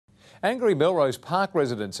Angry Melrose Park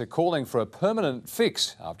residents are calling for a permanent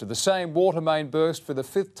fix after the same water main burst for the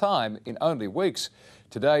 5th time in only weeks.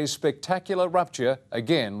 Today's spectacular rupture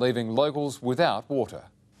again leaving locals without water.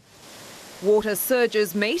 Water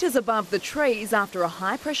surges metres above the trees after a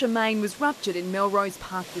high-pressure main was ruptured in Melrose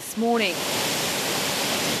Park this morning,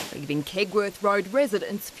 leaving Kegworth Road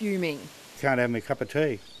residents fuming. Can't have me cup of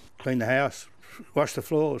tea, clean the house, wash the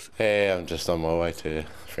floors. Yeah, I'm just on my way to a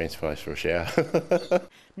friend's place for a shower.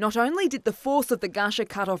 Not only did the force of the gusher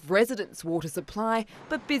cut off residents' water supply,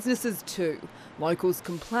 but businesses too. Locals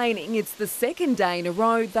complaining it's the second day in a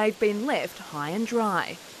row they've been left high and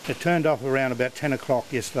dry. It turned off around about 10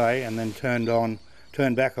 o'clock yesterday and then turned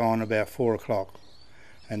back on about 4 o'clock,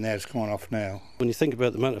 and now it's gone off now. When you think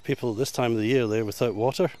about the amount of people this time of the year there without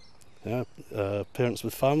water, parents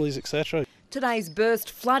with families, etc. Today's burst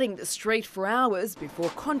flooding the street for hours before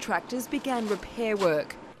contractors began repair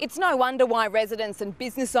work. It's no wonder why residents and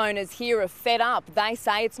business owners here are fed up. They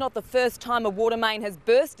say it's not the first time a water main has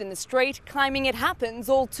burst in the street, claiming it happens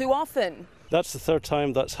all too often. That's the third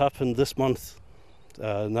time that's happened this month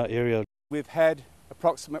in that area. We've had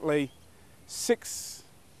approximately 6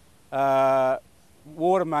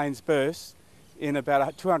 water mains burst in about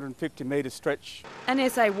a 250 metre stretch. An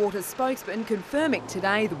SA Water spokesman confirming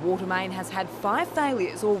today the water main has had 5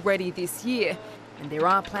 failures already this year and there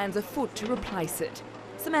are plans afoot to replace it.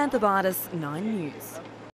 Samantha Vardas, 9 News.